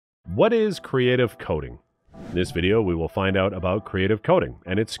What is creative coding? In this video, we will find out about creative coding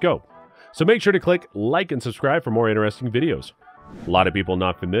and its scope. So make sure to click like and subscribe for more interesting videos. A lot of people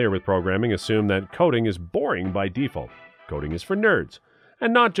not familiar with programming assume that coding is boring by default. Coding is for nerds.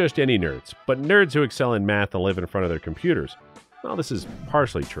 And not just any nerds, but nerds who excel in math and live in front of their computers. Well, this is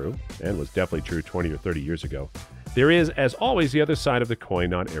partially true, and was definitely true 20 or 30 years ago. There is, as always, the other side of the coin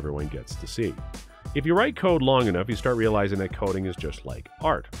not everyone gets to see. If you write code long enough, you start realizing that coding is just like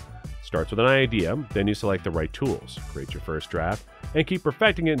art. It starts with an idea, then you select the right tools, create your first draft, and keep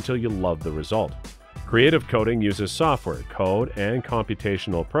perfecting it until you love the result. Creative coding uses software, code, and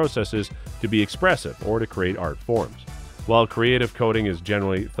computational processes to be expressive or to create art forms. While creative coding is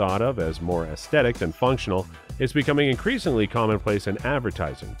generally thought of as more aesthetic than functional, it's becoming increasingly commonplace in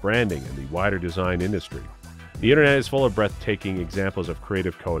advertising, branding, and the wider design industry. The internet is full of breathtaking examples of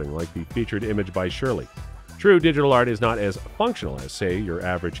creative coding, like the featured image by Shirley. True, digital art is not as functional as, say, your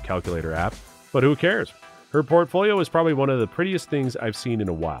average calculator app, but who cares? Her portfolio is probably one of the prettiest things I've seen in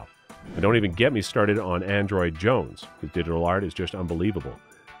a while. And don't even get me started on Android Jones. His digital art is just unbelievable.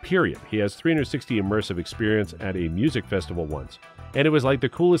 Period. He has 360 immersive experience at a music festival once, and it was like the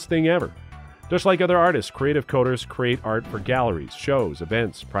coolest thing ever. Just like other artists, creative coders create art for galleries, shows,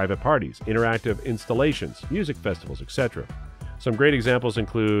 events, private parties, interactive installations, music festivals, etc. Some great examples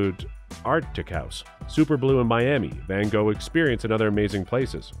include Arctic House, Super Blue in Miami, Van Gogh Experience, and other amazing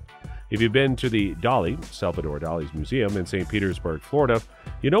places. If you've been to the Salvador Dali's museum in St. Petersburg, Florida,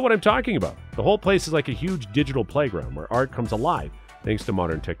 you know what I'm talking about. The whole place is like a huge digital playground where art comes alive thanks to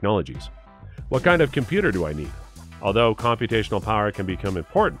modern technologies. What kind of computer do I need? Although computational power can become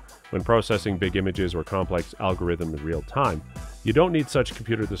important when processing big images or complex algorithms in real time, you don't need such a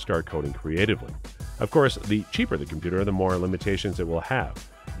computer to start coding creatively. Of course, the cheaper the computer, the more limitations it will have.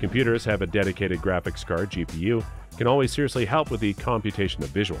 Computers have a dedicated graphics card, GPU, can always seriously help with the computation of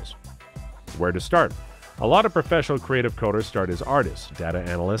visuals. Where to start? A lot of professional creative coders start as artists, data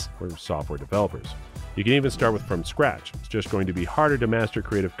analysts, or software developers. You can even start from scratch. It's just going to be harder to master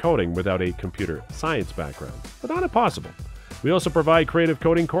creative coding without a computer science background, but not impossible. We also provide creative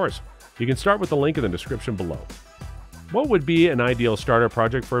coding course. You can start with the link in the description below. What would be an ideal starter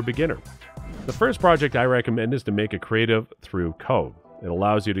project for a beginner? The first project I recommend is to make a creative through code. It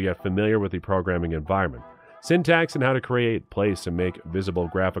allows you to get familiar with the programming environment, syntax, and how to create, place, and make visible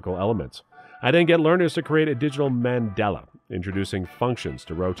graphical elements. I then get learners to create a digital mandala, introducing functions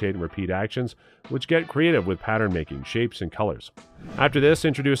to rotate and repeat actions, which get creative with pattern making, shapes, and colors. After this,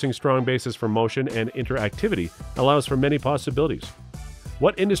 introducing strong bases for motion and interactivity allows for many possibilities.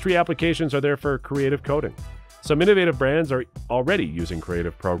 What industry applications are there for creative coding? Some innovative brands are already using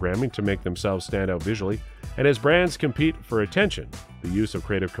creative programming to make themselves stand out visually, and as brands compete for attention, the use of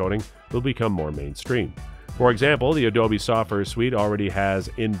creative coding will become more mainstream. For example, the Adobe software suite already has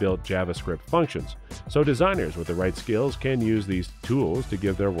inbuilt JavaScript functions, so designers with the right skills can use these tools to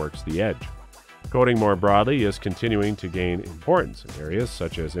give their works the edge. Coding more broadly is continuing to gain importance in areas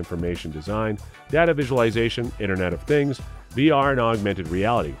such as information design, data visualization, Internet of Things, VR and augmented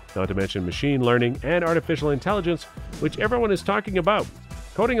reality, not to mention machine learning and artificial intelligence, which everyone is talking about.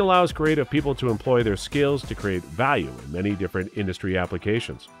 Coding allows creative people to employ their skills to create value in many different industry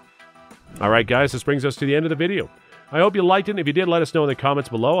applications. Alright guys, this brings us to the end of the video. I hope you liked it, and if you did, let us know in the comments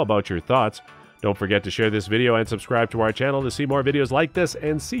below about your thoughts. Don't forget to share this video and subscribe to our channel to see more videos like this,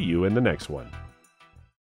 and see you in the next one.